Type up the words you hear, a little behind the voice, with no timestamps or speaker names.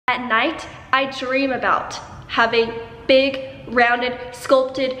At night, I dream about having big, rounded,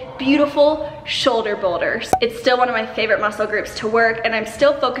 sculpted, beautiful shoulder boulders. It's still one of my favorite muscle groups to work, and I'm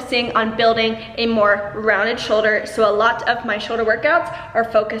still focusing on building a more rounded shoulder, so a lot of my shoulder workouts are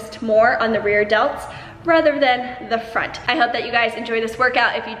focused more on the rear delts rather than the front. I hope that you guys enjoy this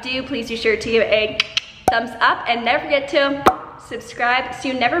workout. If you do, please be sure to give it a thumbs up and never forget to subscribe so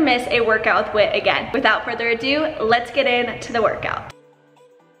you never miss a workout with Whit again. Without further ado, let's get into the workout.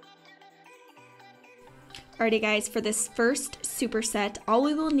 Alrighty guys, for this first superset, all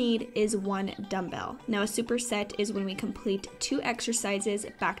we will need is one dumbbell. Now a superset is when we complete 2 exercises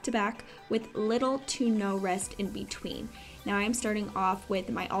back to back with little to no rest in between. Now I am starting off with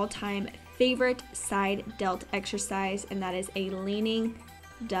my all-time favorite side delt exercise, and that is a leaning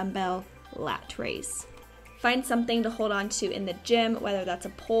dumbbell lat raise. Find something to hold on to in the gym, whether that's a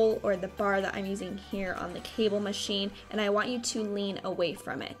pole or the bar that I'm using here on the cable machine, and I want you to lean away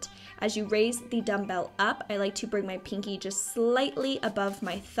from it. As you raise the dumbbell up, I like to bring my pinky just slightly above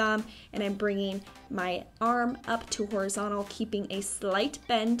my thumb, and I'm bringing my arm up to horizontal, keeping a slight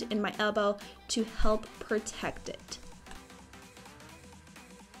bend in my elbow to help protect it.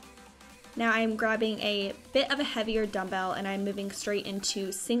 Now I'm grabbing a bit of a heavier dumbbell and I'm moving straight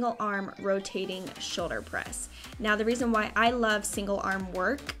into single arm rotating shoulder press. Now the reason why I love single arm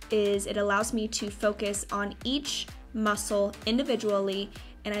work is it allows me to focus on each muscle individually,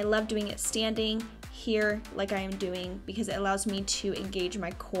 and I love doing it standing here like I am doing because it allows me to engage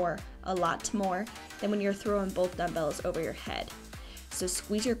my core a lot more than when you're throwing both dumbbells over your head. So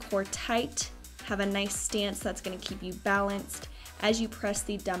squeeze your core tight, have a nice stance that's going to keep you balanced. As you press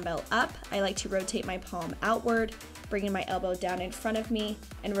the dumbbell up, I like to rotate my palm outward, bringing my elbow down in front of me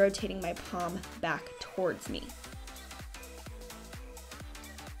and rotating my palm back towards me.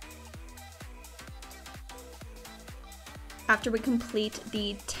 After we complete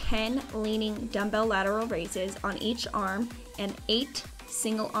the 10 leaning dumbbell lateral raises on each arm and 8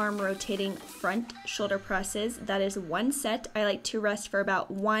 single arm rotating front shoulder presses, that is 1 set. I like to rest for about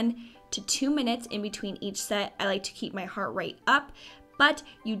 1 to 2 minutes in between each set. I like to keep my heart rate up, but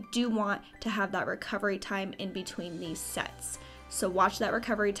you do want to have that recovery time in between these sets. So watch that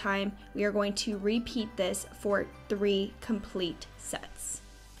recovery time. We are going to repeat this for 3 complete sets.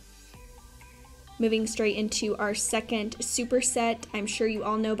 Moving straight into our second superset, I'm sure you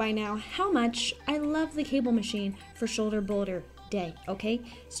all know by now how much I love the cable machine for shoulder boulder day, okay?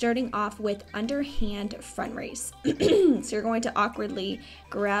 Starting off with underhand front raise. So you're going to awkwardly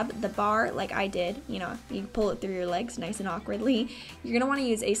grab the bar like I did, you pull it through your legs nice and awkwardly. You're gonna wanna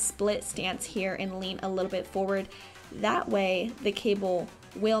use a split stance here and lean a little bit forward. That way the cable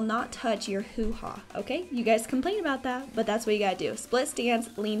will not touch your hoo-ha, okay? You guys complain about that, but that's what you gotta do. Split stance,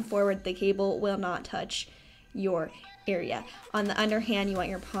 lean forward, the cable will not touch your area. On the underhand, you want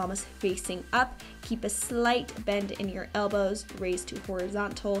your palms facing up, keep a slight bend in your elbows, raise to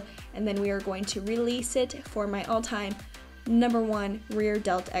horizontal, and then we are going to release it for my all-time #1 rear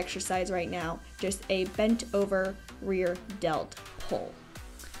delt exercise right now, just a bent over rear delt pull.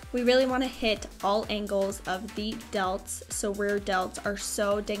 We really want to hit all angles of the delts, so rear delts are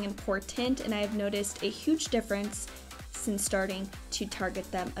so dang important, and I've noticed a huge difference since starting to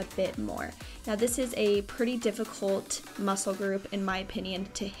target them a bit more. Now this is a pretty difficult muscle group in my opinion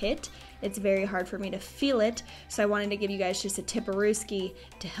to hit. It's very hard for me to feel it, so I wanted to give you guys just a tip-a-rooski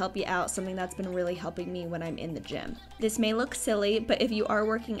to help you out, something that's been really helping me when I'm in the gym. This may look silly, but if you are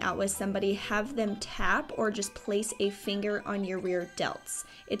working out with somebody, have them tap or just place a finger on your rear delts.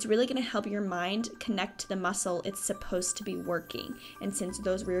 It's really going to help your mind connect to the muscle it's supposed to be working. And since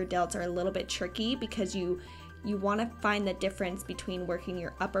those rear delts are a little bit tricky because you want to find the difference between working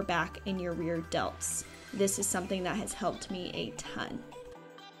your upper back and your rear delts, this is something that has helped me a ton.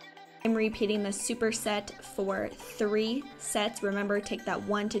 I'm repeating the superset for 3 sets. Remember, take that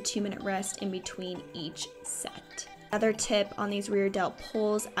 1 to 2 minute rest in between each set. Another tip on these rear delt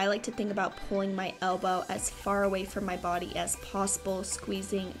pulls, I like to think about pulling my elbow as far away from my body as possible,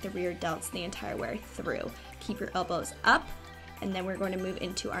 squeezing the rear delts the entire way through. Keep your elbows up, and then we're going to move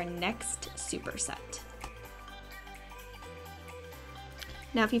into our next superset.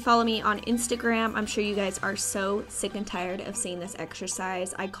 Now, if you follow me on Instagram, I'm sure you guys are so sick and tired of seeing this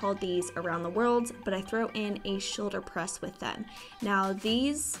exercise. I call these around the world, but I throw in a shoulder press with them. Now,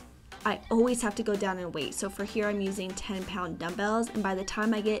 these, I always have to go down in weight. So for here, I'm using 10-pound dumbbells, and by the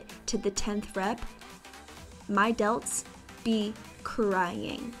time I get to the 10th rep, my delts be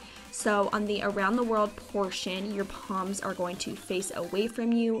crying. So on the around the world portion, your palms are going to face away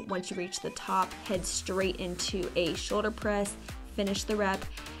from you. Once you reach the top, head straight into a shoulder press. Finish the rep.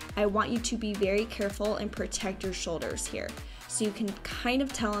 I want you to be very careful and protect your shoulders here. So you can kind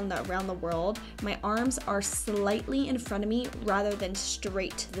of tell around the world, my arms are slightly in front of me rather than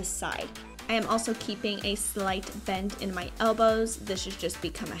straight to the side. I am also keeping a slight bend in my elbows. This has just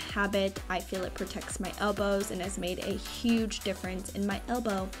become a habit. I feel it protects my elbows and has made a huge difference in my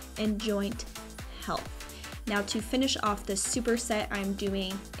elbow and joint health. Now to finish off the superset, I'm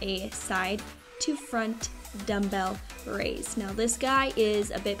doing a side to front dumbbell raise. Now this guy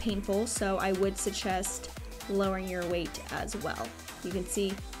is a bit painful, so I would suggest lowering your weight as well. You can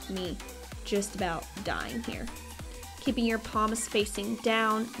see me just about dying here. Keeping your palms facing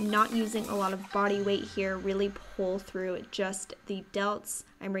down, not using a lot of body weight here, really pull through just the delts.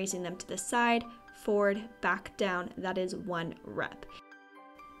 I'm raising them to the side, forward, back, down. That is 1 rep.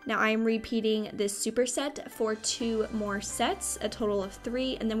 Now I am repeating this superset for 2 more sets, a total of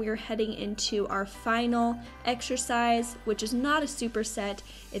 3, and then we are heading into our final exercise, which is not a superset,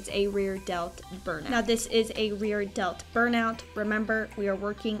 it's a rear delt burnout. Now this is a rear delt burnout. Remember, we are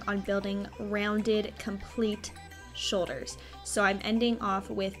working on building rounded, complete shoulders. So I'm ending off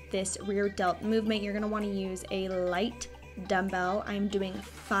with this rear delt movement. You're going to want to use a light dumbbell. I'm doing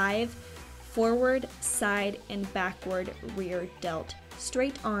 5 forward, side, and backward rear delt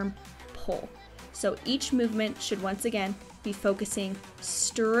straight arm pull. So each movement should once again be focusing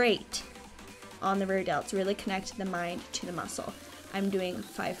straight on the rear delts, really connect the mind to the muscle. I'm doing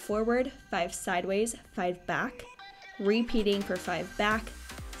 5 forward, 5 sideways, 5 back, repeating for 5 back,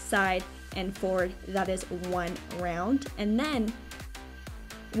 side, and forward. That is 1 round, and then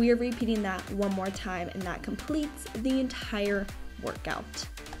we are repeating that 1 more time, and that completes the entire workout.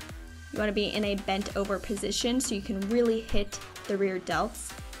 You want to be in a bent over position so you can really hit the rear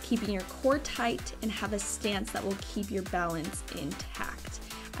delts, keeping your core tight and have a stance that will keep your balance intact.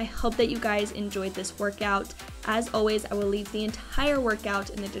 I hope that you guys enjoyed this workout. As always, I will leave the entire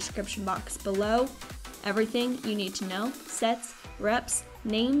workout in the description box below. Everything you need to know, sets, reps,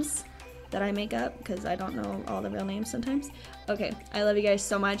 names that I make up because I don't know all the real names sometimes. Okay, I love you guys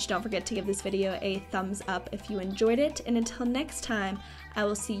so much. Don't forget to give this video a thumbs up if you enjoyed it. And until next time, I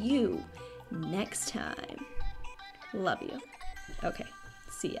will see you next time. Love you. Okay,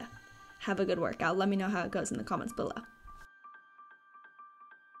 see ya. Have a good workout. Let me know how it goes in the comments below.